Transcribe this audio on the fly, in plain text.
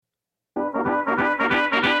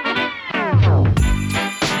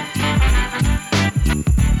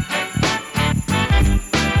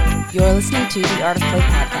You're listening to the Art of Play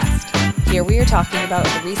podcast. Here we are talking about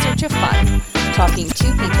the research of fun, talking to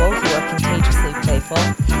people who are contagiously playful,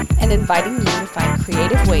 and inviting you to find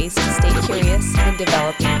creative ways to stay curious and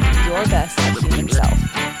developing your best human self.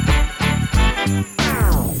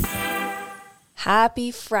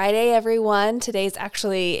 Happy Friday, everyone. Today's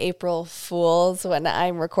actually April Fool's when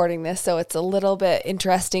I'm recording this, so it's a little bit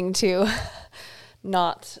interesting to I'm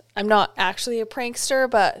not actually a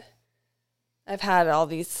prankster, but I've had all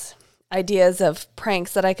these ideas of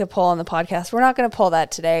pranks that I could pull on the podcast. We're not going to pull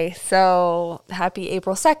that today. So happy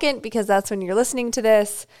April 2nd, because that's when you're listening to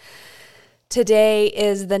this. Today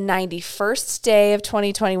is the 91st day of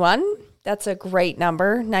 2021. That's a great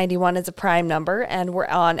number. 91 is a prime number, and we're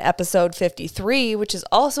on episode 53, which is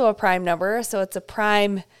also a prime number. So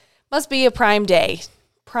must be a prime day.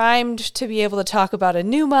 Primed to be able to talk about a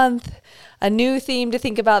new month, a new theme to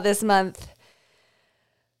think about this month.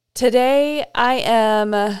 Today, I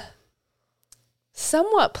am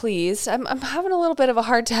somewhat pleased. I'm having a little bit of a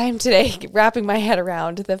hard time today wrapping my head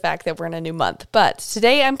around the fact that we're in a new month. But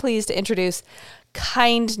today, I'm pleased to introduce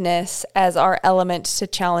kindness as our element to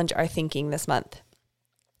challenge our thinking this month.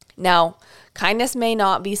 Now, kindness may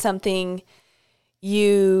not be something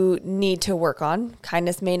you need to work on.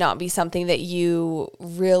 Kindness may not be something that you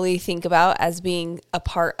really think about as being a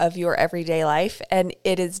part of your everyday life. And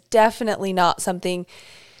it is definitely not something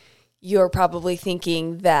you're probably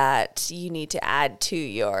thinking that you need to add to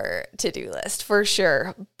your to-do list, for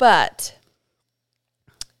sure. But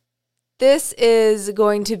this is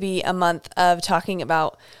going to be a month of talking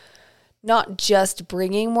about not just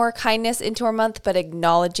bringing more kindness into our month, but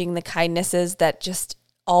acknowledging the kindnesses that just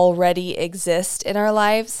already exist in our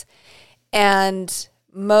lives. And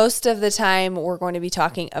most of the time, we're going to be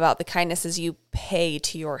talking about the kindnesses you pay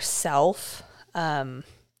to yourself,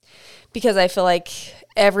 because I feel like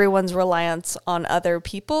everyone's reliance on other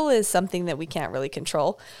people is something that we can't really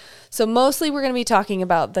control. So mostly we're going to be talking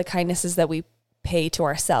about the kindnesses that we pay to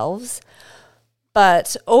ourselves.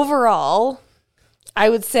 But overall, I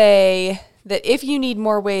would say that if you need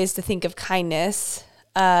more ways to think of kindness,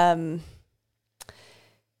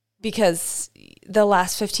 because the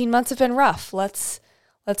last 15 months have been rough. Let's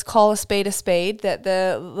call a spade, that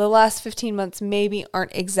the last 15 months maybe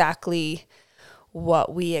aren't exactly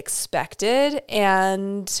what we expected,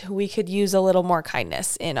 and we could use a little more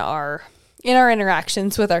kindness in our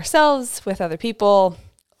interactions with ourselves, with other people,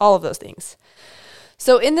 all of those things.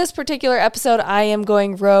 So in this particular episode, I am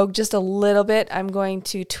going rogue just a little bit. I'm going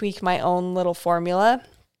to tweak my own little formula,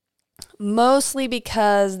 mostly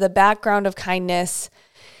because the background of kindness,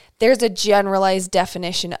 there's a generalized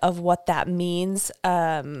definition of what that means.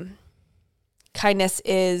 Kindness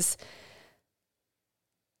is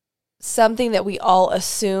something that we all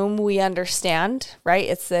assume we understand, right?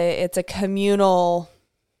 It's a communal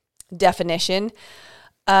definition.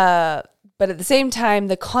 But at the same time,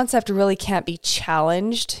 the concept really can't be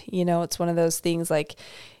challenged. You know, it's one of those things like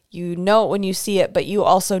you know it when you see it, but you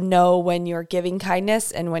also know when you're giving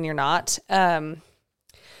kindness and when you're not.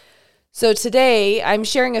 So today, I'm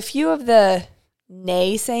sharing a few of the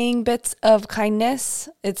naysaying bits of kindness.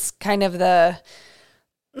 It's kind of the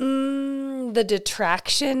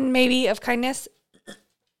detraction, maybe, of kindness.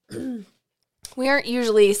 We aren't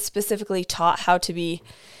usually specifically taught how to be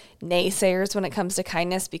naysayers when it comes to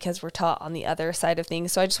kindness because we're taught on the other side of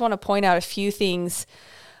things. So I just want to point out a few things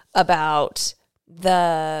about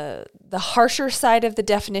the harsher side of the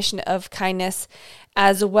definition of kindness,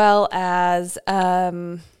 as well as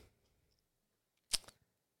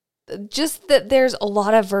just that there's a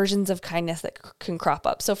lot of versions of kindness that can crop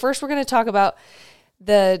up. So first, we're going to talk about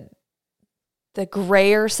the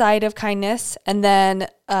grayer side of kindness, and then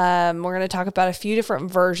we're going to talk about a few different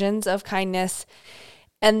versions of kindness.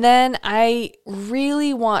 And then I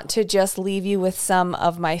really want to just leave you with some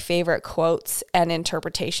of my favorite quotes and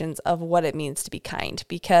interpretations of what it means to be kind,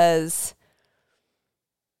 because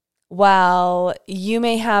while you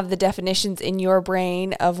may have the definitions in your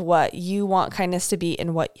brain of what you want kindness to be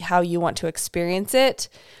and how you want to experience it,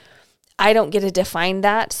 I don't get to define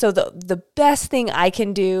that. So the best thing I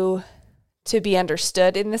can do to be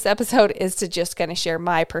understood in this episode is to just kind of share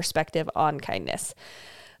my perspective on kindness.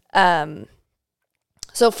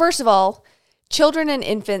 So first of all, children and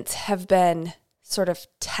infants have been sort of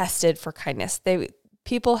tested for kindness. There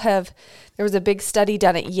was a big study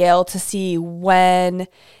done at Yale to see when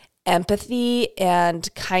empathy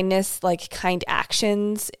and kindness, like kind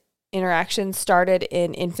interactions started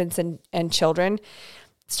in infants and children. It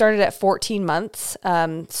started at 14 months.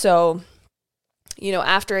 So,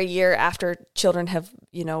 after a year after children have,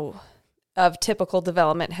 of typical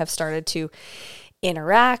development have started to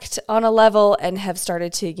interact on a level and have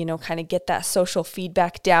started to, kind of get that social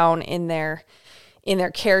feedback down in their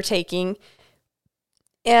caretaking.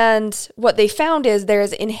 And what they found is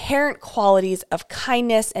there's inherent qualities of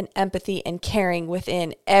kindness and empathy and caring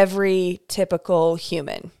within every typical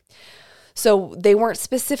human. So they weren't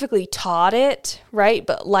specifically taught it, right?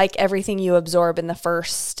 But like everything you absorb in the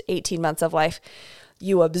first 18 months of life,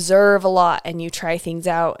 you observe a lot and you try things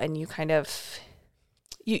out and you kind of,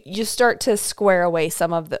 you start to square away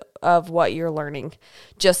some of what you're learning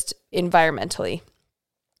just environmentally.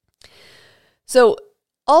 So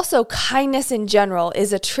also, kindness in general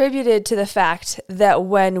is attributed to the fact that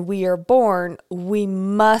when we are born, we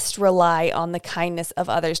must rely on the kindness of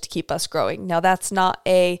others to keep us growing. Now, that's not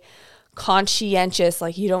a conscientious,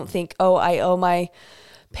 like you don't think, oh, I owe my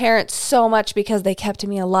parents so much because they kept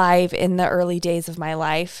me alive in the early days of my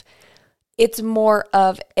life. It's more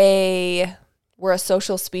of we're a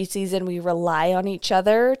social species and we rely on each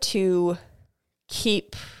other to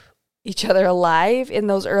keep each other alive in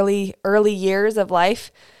those early years of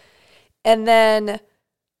life. And then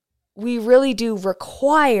we really do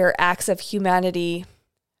require acts of humanity,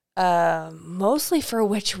 mostly for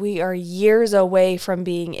which we are years away from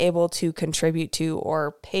being able to contribute to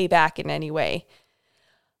or pay back in any way.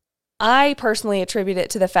 I personally attribute it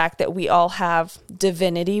to the fact that we all have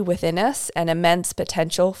divinity within us and immense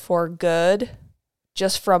potential for good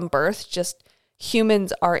just from birth. Just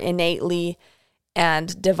humans are innately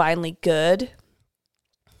and divinely good.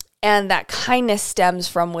 And that kindness stems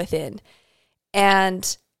from within.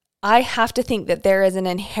 And I have to think that there is an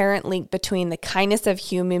inherent link between the kindness of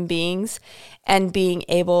human beings and being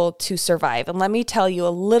able to survive. And let me tell you a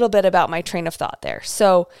little bit about my train of thought there.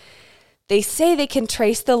 So they say they can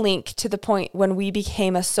trace the link to the point when we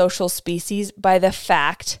became a social species by the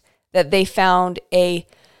fact that they found a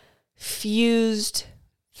fused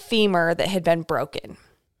femur that had been broken.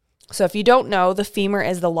 So if you don't know, the femur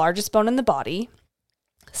is the largest bone in the body,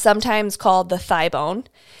 sometimes called the thigh bone.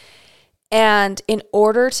 And in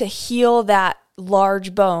order to heal that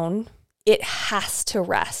large bone, it has to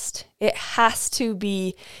rest. It has to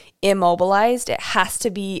be immobilized. It has to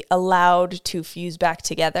be allowed to fuse back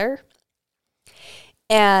together.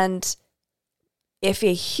 And if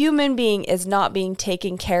a human being is not being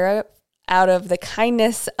taken care of out of the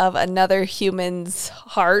kindness of another human's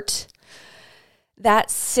heart, that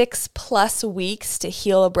 6+ weeks to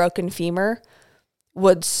heal a broken femur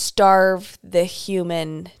would starve the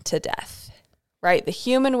human to death, right? The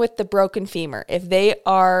human with the broken femur, if they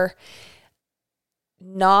are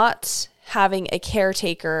not having a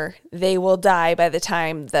caretaker, they will die by the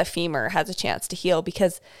time the femur has a chance to heal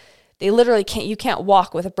because they literally you can't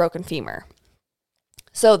walk with a broken femur.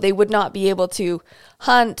 So they would not be able to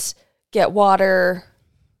hunt, get water,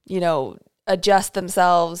 adjust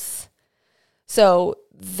themselves. So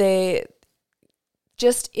they,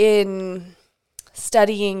 just in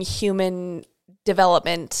studying human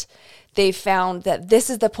development, they found that this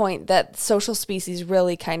is the point that social species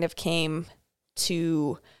really kind of came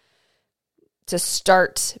to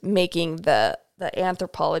start making the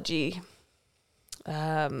anthropology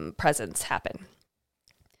presence happen.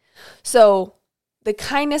 So the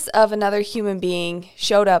kindness of another human being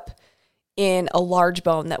showed up in a large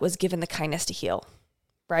bone that was given the kindness to heal,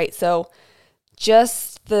 right? So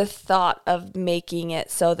just the thought of making it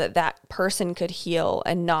so that that person could heal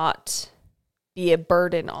and not be a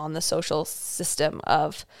burden on the social system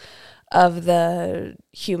of the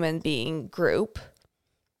human being group,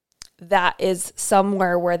 that is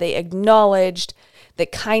somewhere where they acknowledged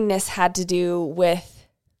that kindness had to do with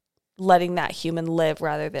letting that human live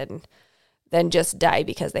rather than just die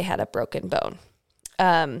because they had a broken bone.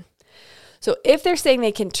 So if they're saying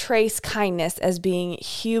they can trace kindness as being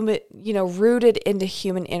human, rooted into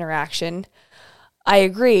human interaction, I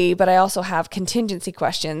agree, but I also have contingency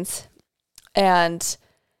questions. And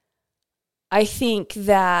I think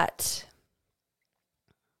that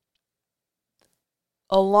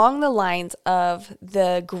along the lines of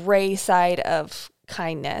the gray side of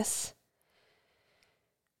kindness,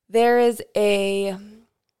 there's a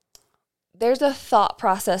thought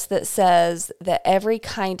process that says that every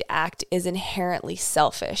kind act is inherently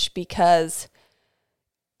selfish, because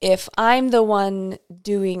if I'm the one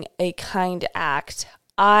doing a kind act,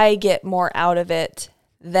 I get more out of it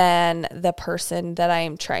than the person that I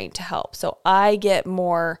am trying to help. So I get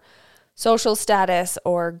more social status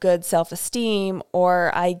or good self-esteem,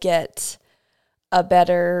 or I get a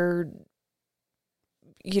better,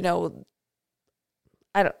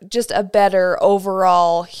 just a better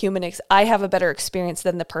overall I have a better experience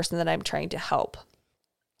than the person that I'm trying to help.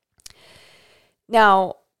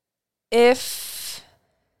 Now, if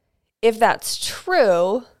if that's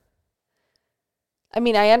true, I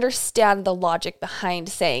mean, I understand the logic behind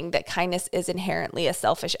saying that kindness is inherently a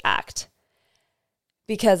selfish act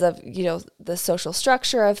because of, the social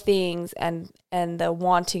structure of things and the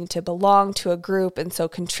wanting to belong to a group. And so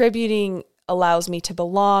contributing allows me to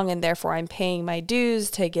belong, and therefore I'm paying my dues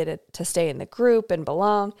to get it, to stay in the group and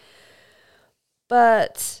belong.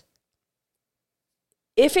 But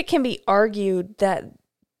if it can be argued that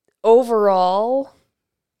overall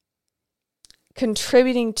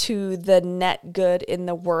contributing to the net good in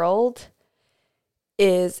the world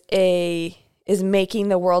is making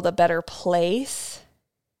the world a better place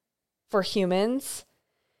for humans,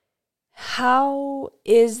 how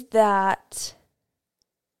is that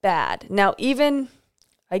bad? Now, even,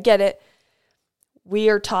 I get it, we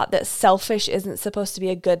are taught that selfish isn't supposed to be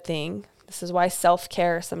a good thing. This is why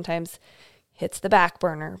self-care sometimes hits the back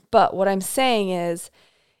burner. But what I'm saying is,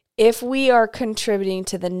 if we are contributing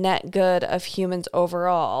to the net good of humans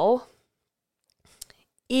overall,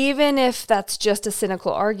 even if that's just a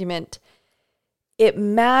cynical argument, it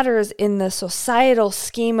matters in the societal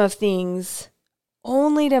scheme of things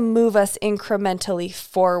only to move us incrementally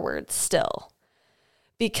forward still.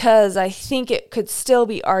 Because I think it could still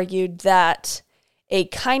be argued that a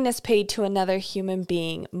kindness paid to another human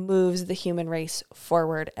being moves the human race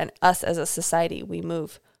forward, and us as a society, we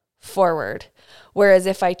move forward. Whereas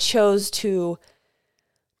if I chose to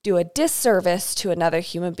do a disservice to another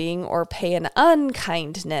human being or pay an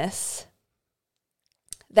unkindness,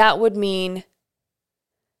 that would mean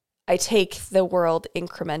I take the world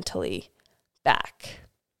incrementally back.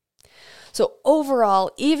 So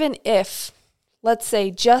overall, even if, let's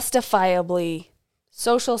say, justifiably,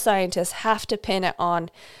 social scientists have to pin it on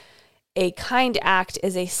a kind act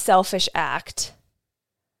is a selfish act,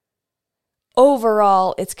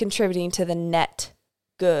 overall, it's contributing to the net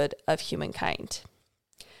good of humankind.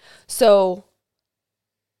 So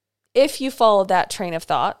if you follow that train of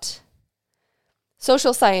thought,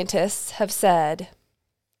 social scientists have said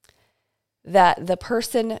that the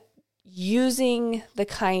person using the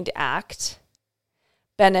kind act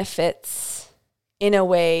benefits in a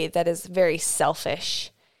way that is very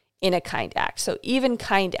selfish in a kind act. So even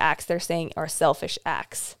kind acts, they're saying, are selfish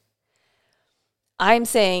acts. I'm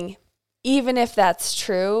saying, even if that's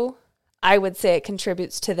true, I would say it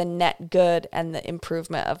contributes to the net good and the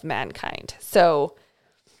improvement of mankind. So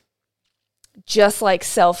just like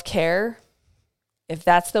self-care, if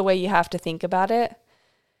that's the way you have to think about it,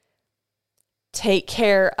 taking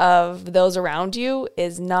care of those around you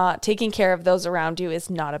is not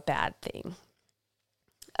a bad thing.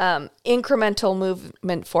 Incremental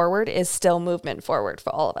movement forward is still movement forward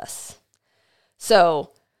for all of us.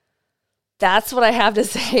 So that's what I have to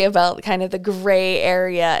say about kind of the gray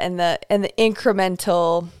area and the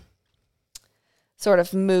incremental sort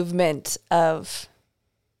of movement of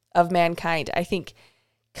mankind. I think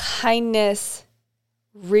kindness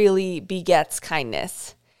really begets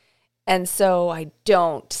kindness. And so I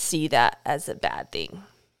don't see that as a bad thing.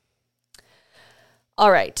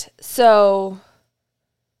 All right. So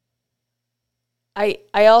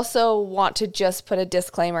I also want to just put a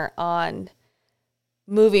disclaimer on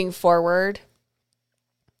moving forward,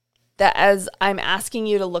 that as I'm asking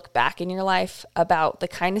you to look back in your life about the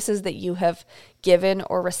kindnesses that you have given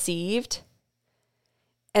or received,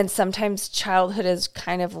 and sometimes childhood is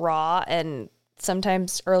kind of raw, and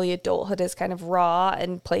sometimes early adulthood is kind of raw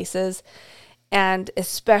in places, and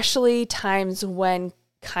especially times when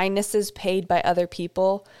kindnesses paid by other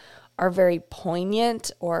people are very poignant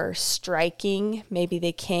or striking. Maybe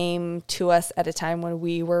they came to us at a time when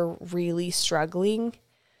we were really struggling.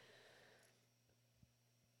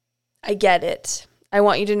 I get it. I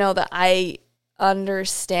want you to know that I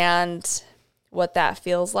understand what that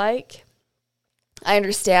feels like. I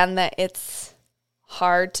understand that it's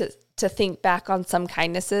hard to think back on some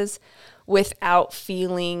kindnesses without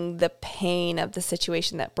feeling the pain of the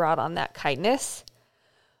situation that brought on that kindness.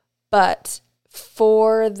 But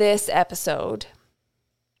for this episode,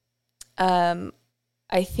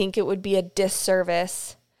 I think it would be a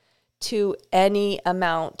disservice to any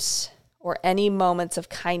amount or any moments of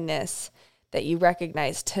kindness that you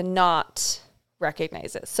recognize to not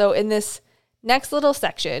recognize it. So in this next little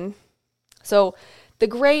section, so the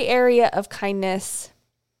gray area of kindness,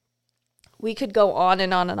 we could go on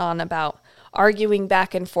and on and on about arguing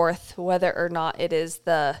back and forth whether or not it is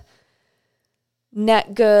the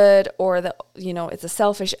net good or it's a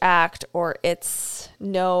selfish act, or it's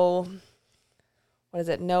no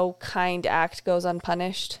kind act goes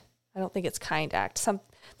unpunished. I don't think it's kind act.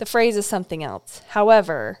 The phrase is something else.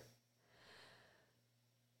 However,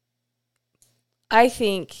 I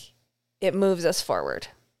think it moves us forward.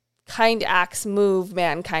 kind acts move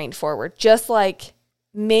mankind forward. Just like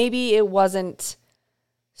maybe it wasn't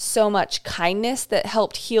so much kindness that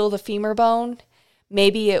helped heal the femur bone.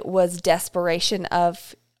 Maybe it was desperation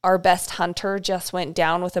of our best hunter just went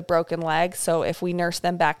down with a broken leg. So if we nurse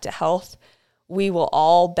them back to health, we will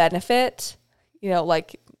all benefit.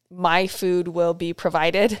 Like my food will be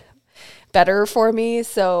provided better for me.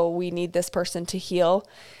 So we need this person to heal.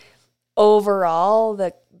 Overall,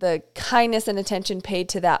 the kindness and attention paid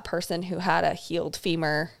to that person who had a healed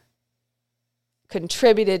femur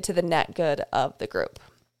contributed to the net good of the group.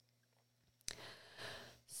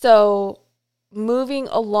 So moving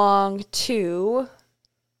along to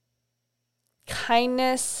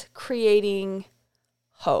kindness creating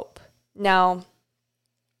hope. Now,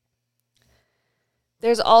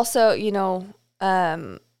 there's also,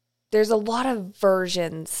 there's a lot of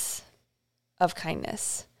versions of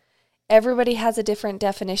kindness. Everybody has a different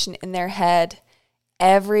definition in their head.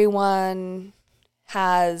 Everyone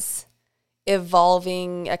has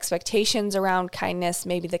evolving expectations around kindness,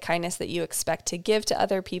 maybe the kindness that you expect to give to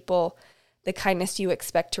other people, the kindness you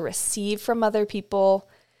expect to receive from other people,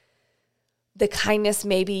 the kindness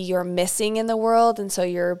maybe you're missing in the world, and so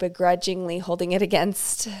you're begrudgingly holding it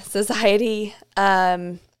against society.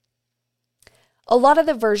 A lot of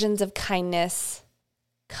the versions of kindness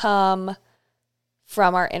come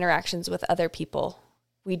from our interactions with other people.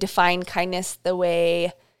 We define kindness the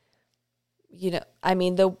way,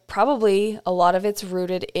 probably a lot of it's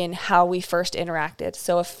rooted in how we first interacted.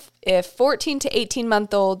 So if 14 to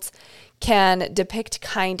 18-month-olds can depict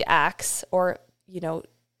kind acts or,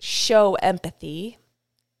 show empathy,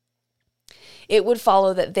 it would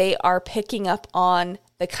follow that they are picking up on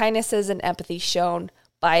the kindnesses and empathy shown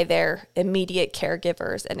by their immediate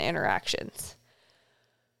caregivers and interactions.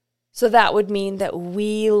 So that would mean that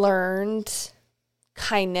we learned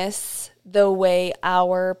kindness the way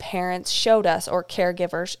our parents showed us or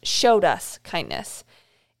caregivers showed us kindness.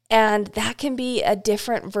 And that can be a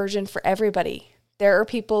different version for everybody. There are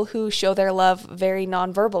people who show their love very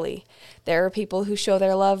non-verbally. There are people who show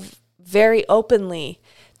their love very openly.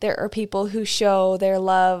 There are people who show their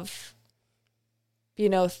love,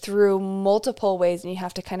 through multiple ways, and you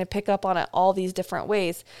have to kind of pick up on it all these different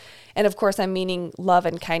ways. And of course, I'm meaning love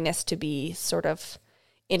and kindness to be sort of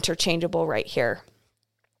interchangeable right here.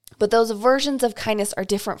 But those versions of kindness are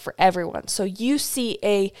different for everyone. So you see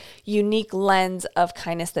a unique lens of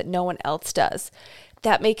kindness that no one else does.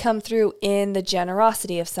 That may come through in the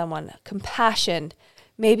generosity of someone, compassion,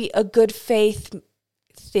 maybe a good faith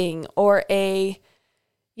thing, or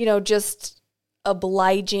just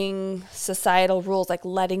obliging societal rules, like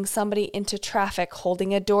letting somebody into traffic,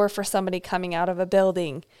 holding a door for somebody coming out of a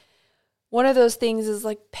building. One of those things is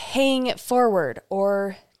like paying it forward,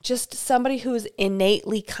 or just somebody who's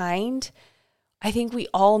innately kind. I think we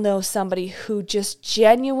all know somebody who just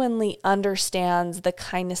genuinely understands the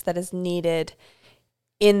kindness that is needed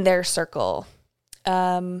in their circle.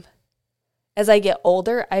 As I get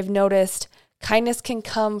older, I've noticed kindness can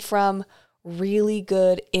come from really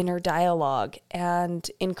good inner dialogue and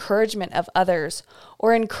encouragement of others,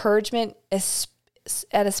 or encouragement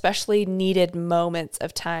at especially needed moments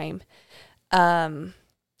of time.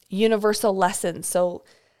 Universal lessons. So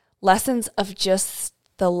lessons of just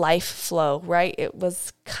the life flow, right? It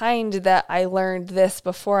was kind that I learned this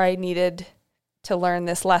before I needed to learn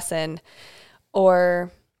this lesson.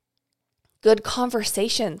 Or good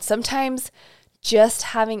conversation. Sometimes just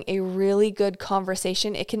having a really good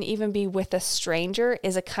conversation, it can even be with a stranger,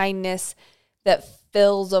 is a kindness that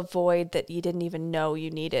fills a void that you didn't even know you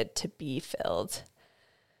needed to be filled.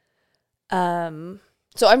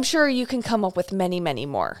 So I'm sure you can come up with many, many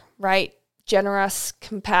more, right? Generous,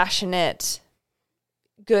 compassionate,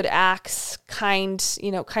 good acts, kind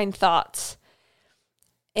thoughts.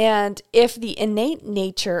 And if the innate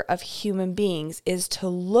nature of human beings is to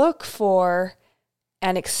look for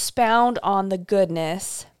and expound on the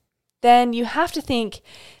goodness, then you have to think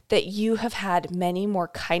that you have had many more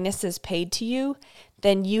kindnesses paid to you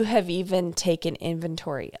than you have even taken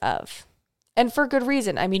inventory of. And for good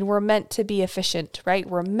reason. I mean, we're meant to be efficient, right?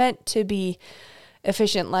 We're meant to be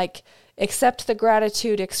efficient, like accept the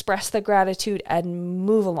gratitude, express the gratitude, and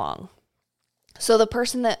move along. So the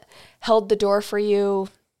person that held the door for you,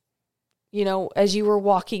 as you were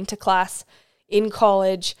walking to class in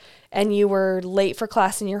college and you were late for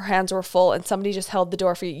class and your hands were full and somebody just held the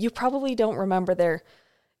door for you, you probably don't remember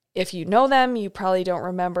if you know them, you probably don't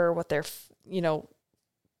remember what their,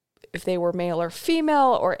 if they were male or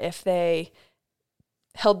female, or if they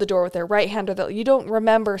held the door with their right hand, you don't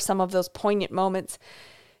remember some of those poignant moments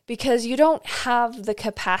because you don't have the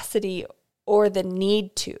capacity or the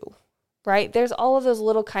need to. right? There's all of those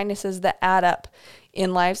little kindnesses that add up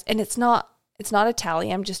in lives. And it's not a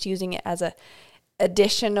tally. I'm just using it as a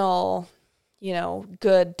additional,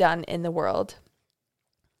 good done in the world.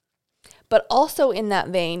 But also in that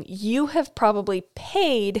vein, you have probably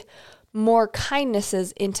paid more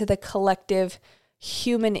kindnesses into the collective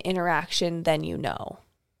human interaction than you know,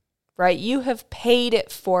 right? You have paid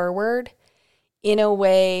it forward in a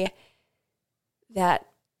way that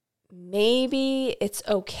maybe it's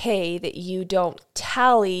okay that you don't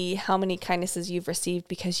tally how many kindnesses you've received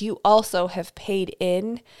because you also have paid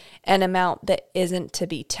in an amount that isn't to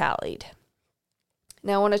be tallied.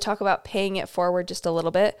 Now, I want to talk about paying it forward just a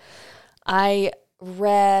little bit. I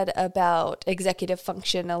read about executive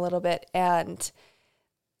function a little bit and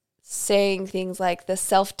saying things like the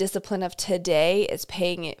self-discipline of today is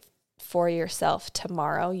paying it for yourself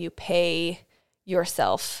tomorrow. You pay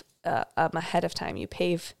yourself ahead of time. You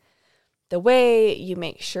pave the way, you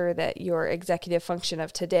make sure that your executive function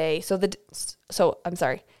of today, the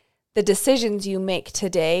decisions you make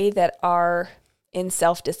today that are in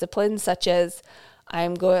self-discipline, such as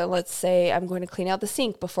let's say I'm going to clean out the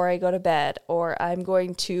sink before I go to bed, or I'm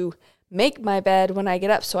going to make my bed when I get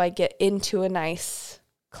up so I get into a nice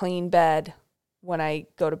clean bed when I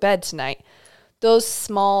go to bed tonight. Those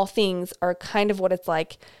small things are kind of what it's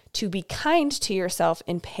like to be kind to yourself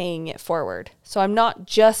in paying it forward. So I'm not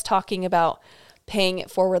just talking about paying it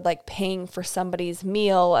forward like paying for somebody's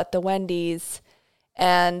meal at the Wendy's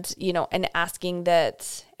and asking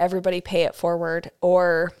that everybody pay it forward,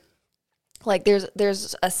 or like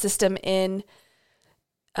there's a system in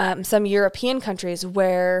some European countries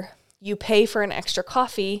where you pay for an extra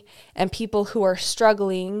coffee and people who are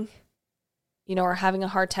struggling, are having a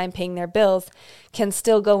hard time paying their bills can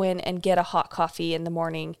still go in and get a hot coffee in the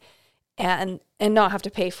morning and not have to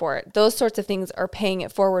pay for it. Those sorts of things are paying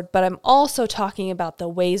it forward, but I'm also talking about the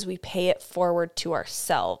ways we pay it forward to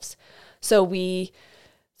ourselves. So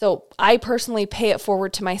I personally pay it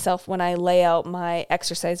forward to myself when I lay out my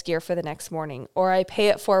exercise gear for the next morning, or I pay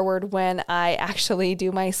it forward when I actually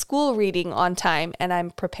do my school reading on time and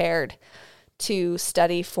I'm prepared to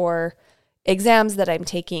study for exams that I'm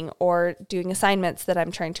taking or doing assignments that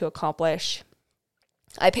I'm trying to accomplish.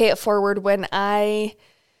 I pay it forward when I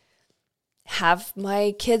have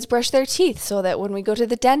my kids brush their teeth so that when we go to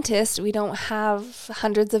the dentist, we don't have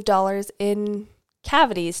hundreds of dollars in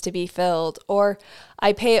cavities to be filled. Or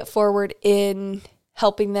I pay it forward in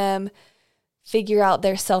helping them figure out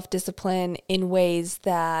their self-discipline in ways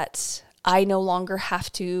that I no longer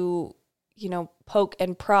have to, poke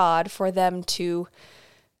and prod for them to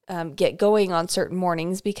get going on certain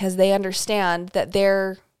mornings, because they understand that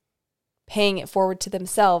they're paying it forward to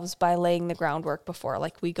themselves by laying the groundwork before.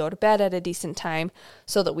 Like, we go to bed at a decent time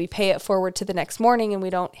so that we pay it forward to the next morning and we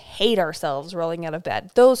don't hate ourselves rolling out of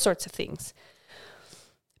bed. Those sorts of things.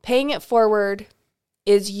 Paying it forward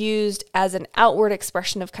is used as an outward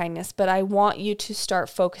expression of kindness, but I want you to start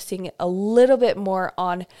focusing a little bit more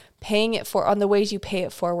on on the ways you pay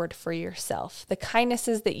it forward for yourself. The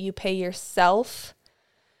kindnesses that you pay yourself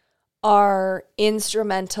are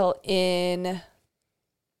instrumental in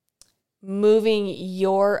moving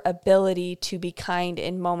your ability to be kind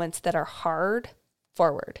in moments that are hard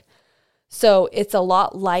forward. So it's a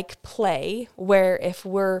lot like play, where if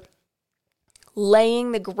we're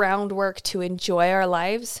laying the groundwork to enjoy our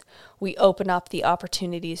lives, we open up the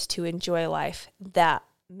opportunities to enjoy life that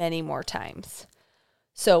many more times.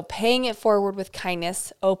 So paying it forward with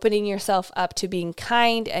kindness, opening yourself up to being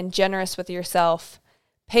kind and generous with yourself,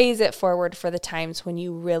 pays it forward for the times when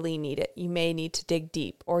you really need it. You may need to dig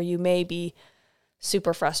deep, or you may be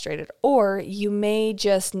super frustrated, or you may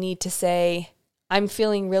just need to say, I'm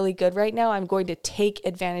feeling really good right now. I'm going to take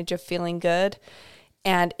advantage of feeling good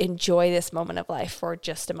and enjoy this moment of life for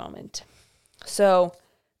just a moment. So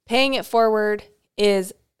paying it forward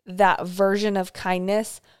is that version of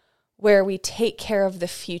kindness where we take care of the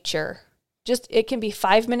future. It can be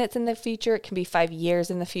 5 minutes in the future. It can be 5 years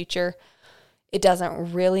in the future. It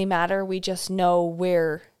doesn't really matter. We just know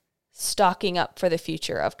we're stocking up for the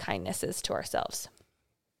future of kindnesses to ourselves.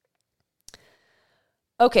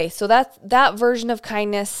 Okay, so that version of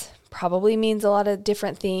kindness probably means a lot of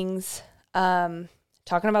different things.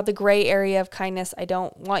 Talking about the gray area of kindness, I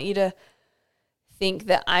don't want you to think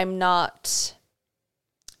that I'm not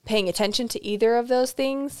paying attention to either of those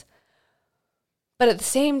things. But at the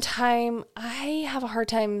same time, I have a hard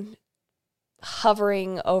time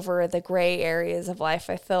hovering over the gray areas of life.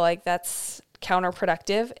 I feel like that's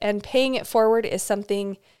counterproductive, and paying it forward is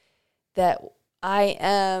something that I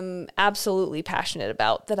am absolutely passionate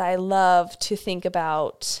about, that I love to think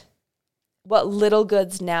about what little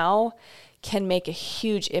goods now can make a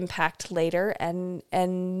huge impact later and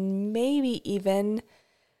maybe even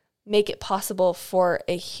make it possible for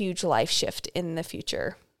a huge life shift in the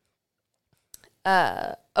future.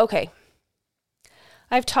 Okay.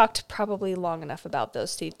 I've talked probably long enough about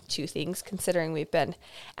those two things, considering we've been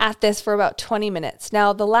at this for about 20 minutes.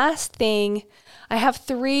 Now, the last thing, I have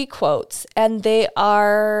 3 quotes, and they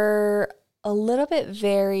are a little bit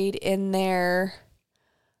varied in their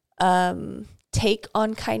take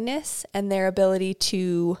on kindness and their ability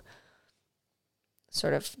to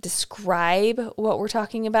sort of describe what we're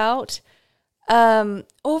talking about.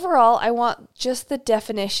 Overall, I want just the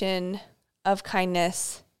definition of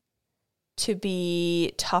kindness to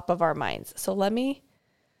be top of our minds. So let me,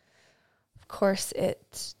 of course,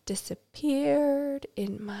 it disappeared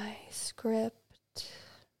in my script.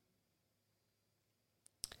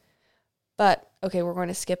 But, okay, we're going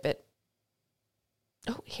to skip it.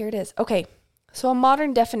 Oh, here it is. Okay, so a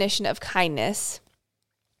modern definition of kindness.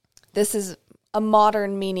 This is a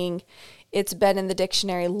modern meaning it's been in the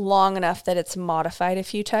dictionary long enough that it's modified a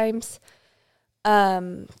few times.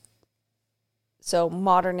 So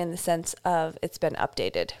modern in the sense of it's been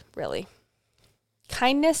updated, really.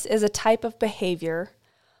 Kindness is a type of behavior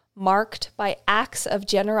marked by acts of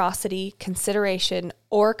generosity, consideration,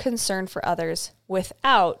 or concern for others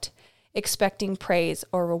without expecting praise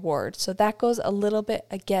or reward. So that goes a little bit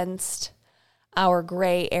against our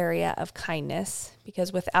gray area of kindness,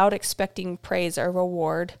 because without expecting praise or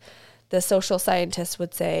reward, the social scientists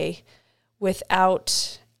would say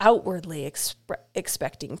without outwardly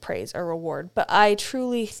expecting praise or reward. But I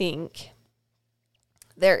truly think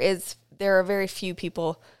there are very few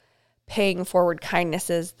people paying forward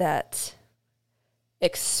kindnesses that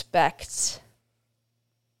expect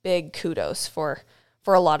big kudos for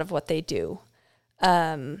a lot of what they do.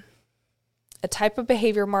 A type of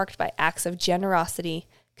behavior marked by acts of generosity,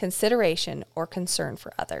 consideration, or concern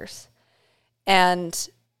for others. And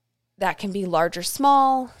that can be large or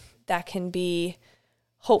small. That can be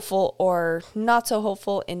hopeful or not so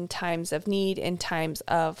hopeful in times of need, in times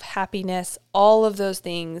of happiness. All of those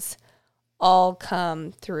things all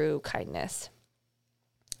come through kindness.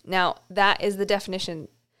 Now, that is the definition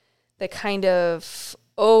that kind of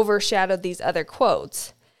overshadowed these other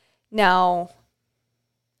quotes. Now,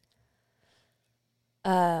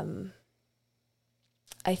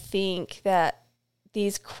 I think that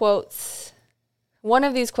these quotes, one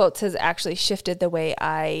of these quotes has actually shifted the way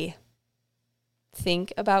I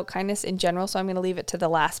think about kindness in general, so I'm going to leave it to the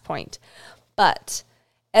last point. But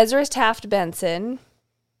Ezra Taft Benson,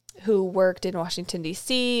 who worked in Washington,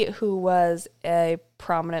 D.C., who was a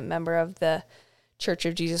prominent member of the Church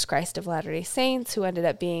of Jesus Christ of Latter-day Saints, who ended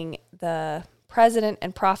up being the president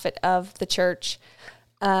and prophet of the church,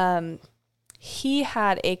 he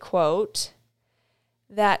had a quote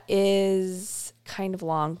that is kind of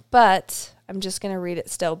long, but I'm just going to read it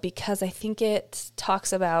still because I think it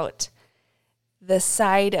talks about the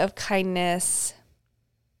side of kindness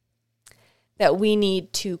that we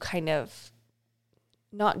need to kind of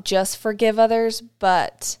not just forgive others,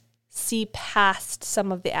 but see past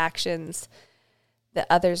some of the actions that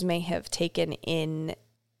others may have taken in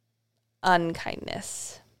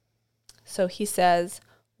unkindness. So he says,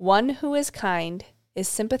 one who is kind is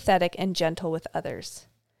sympathetic and gentle with others.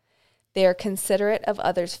 They are considerate of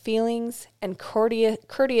others' feelings and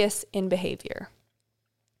courteous in behavior.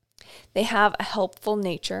 They have a helpful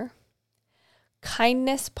nature.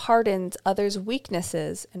 Kindness pardons others'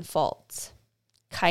 weaknesses and faults.